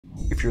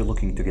If you're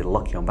looking to get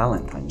lucky on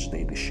Valentine's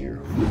Day this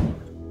year,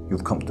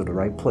 you've come to the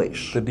right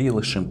place. The deal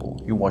is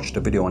simple. You watch the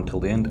video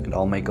until the end and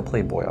I'll make a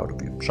playboy out of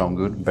you. Sound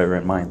good? Bear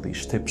in mind,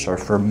 these tips are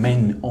for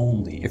men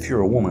only. If you're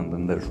a woman,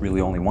 then there's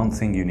really only one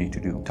thing you need to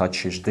do.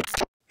 Touch his dick.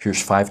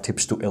 Here's 5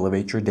 tips to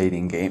elevate your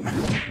dating game.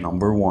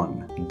 Number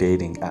 1.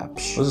 Dating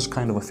apps. This is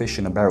kind of a fish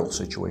in a barrel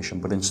situation,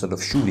 but instead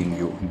of shooting,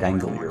 you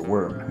dangle your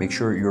worm. Make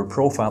sure your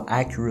profile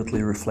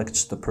accurately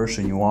reflects the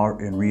person you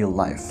are in real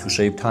life. To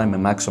save time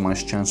and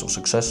maximize chance of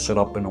success, set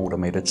up an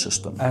automated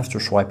system. After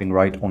swiping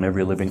right on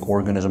every living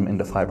organism in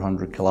the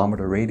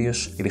 500-kilometer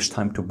radius, it is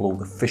time to blow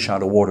the fish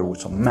out of water with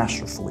some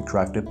masterfully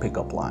crafted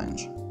pickup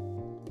lines.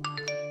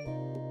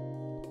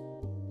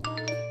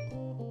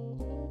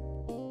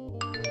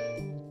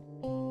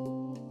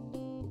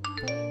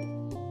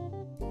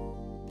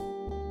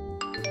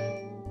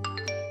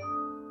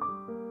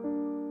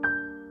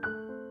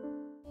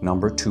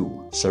 Number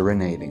 2.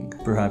 Serenading.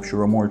 Perhaps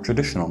you're a more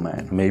traditional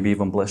man, maybe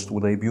even blessed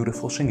with a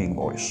beautiful singing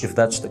voice. If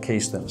that's the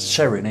case, then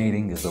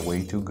serenading is the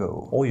way to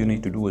go. All you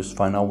need to do is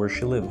find out where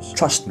she lives.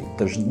 Trust me,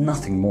 there's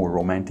nothing more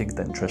romantic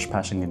than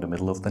trespassing in the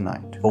middle of the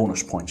night.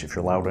 Bonus points if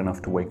you're loud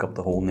enough to wake up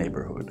the whole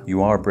neighborhood.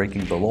 You are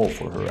breaking the law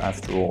for her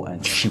after all,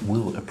 and she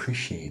will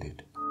appreciate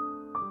it.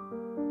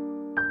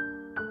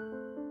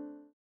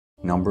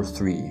 Number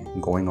 3.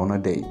 Going on a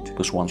date.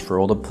 This one's for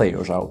all the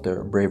players out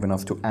there brave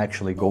enough to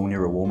actually go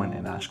near a woman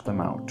and ask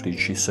them out. Did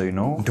she say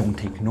no? Don't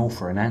take no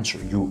for an answer.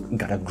 You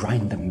gotta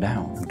grind them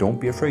down. Don't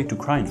be afraid to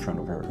cry in front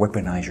of her.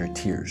 Weaponize your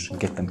tears and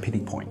get them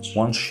pity points.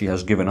 Once she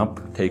has given up,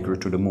 take her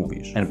to the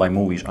movies. And by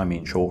movies, I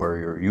mean show her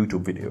your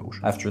YouTube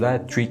videos. After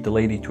that, treat the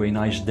lady to a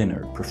nice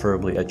dinner,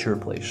 preferably at your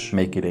place.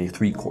 Make it a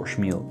 3-course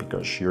meal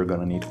because you're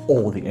gonna need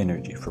all the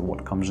energy for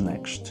what comes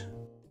next.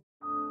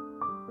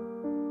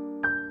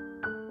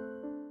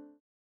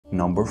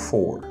 Number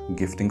 4.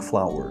 Gifting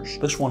flowers.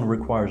 This one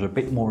requires a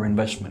bit more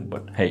investment,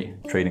 but hey,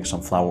 trading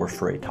some flowers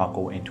for a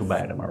taco ain't too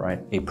bad, am I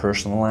right? A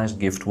personalized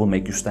gift will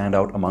make you stand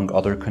out among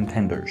other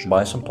contenders.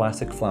 Buy some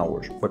plastic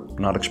flowers, but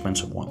not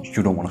expensive ones.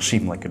 You don't want to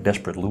seem like a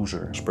desperate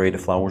loser. Spray the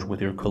flowers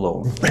with your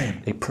cologne.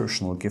 A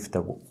personal gift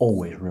that will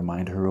always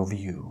remind her of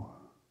you.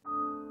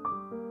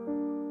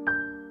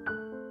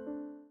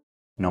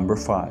 Number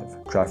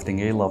 5. Crafting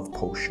a love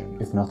potion.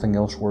 If nothing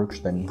else works,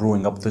 then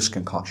brewing up this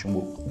concoction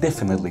will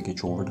definitely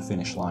get you over the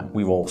finish line.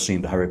 We've all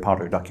seen the Harry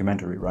Potter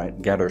documentary,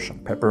 right? Gather some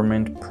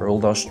peppermint, pearl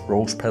dust,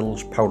 rose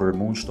petals, powdered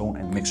moonstone,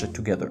 and mix it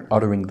together.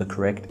 Uttering the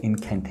correct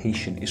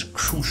incantation is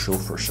crucial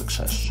for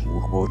success.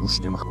 All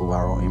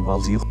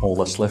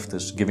that's left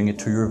is giving it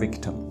to your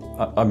victim.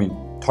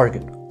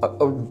 Target.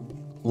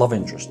 Love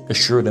interest.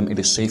 Assure them it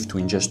is safe to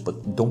ingest,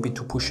 but don't be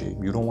too pushy.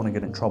 You don't want to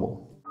get in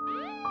trouble.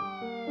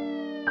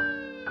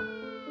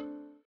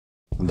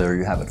 There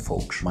you have it,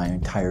 folks. My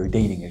entire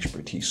dating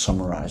expertise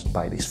summarized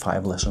by these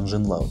 5 lessons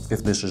in love.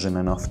 If this isn't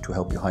enough to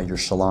help you hide your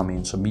salami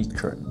in some meat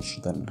curtains,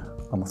 then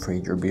I'm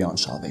afraid you're beyond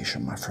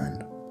salvation, my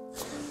friend.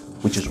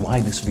 Which is why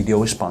this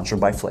video is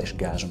sponsored by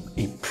Fleshgasm,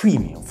 a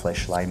premium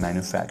fleshlight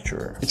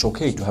manufacturer. It's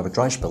okay to have a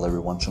dry spell every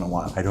once in a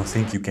while. I don't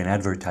think you can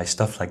advertise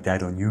stuff like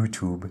that on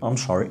YouTube. I'm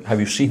sorry, have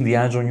you seen the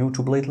ads on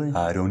YouTube lately?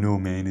 I don't know,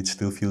 man, it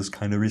still feels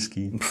kinda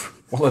risky.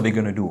 What are they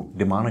gonna do?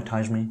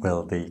 Demonetize me?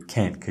 Well, they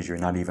can't because you're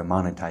not even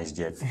monetized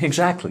yet.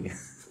 Exactly.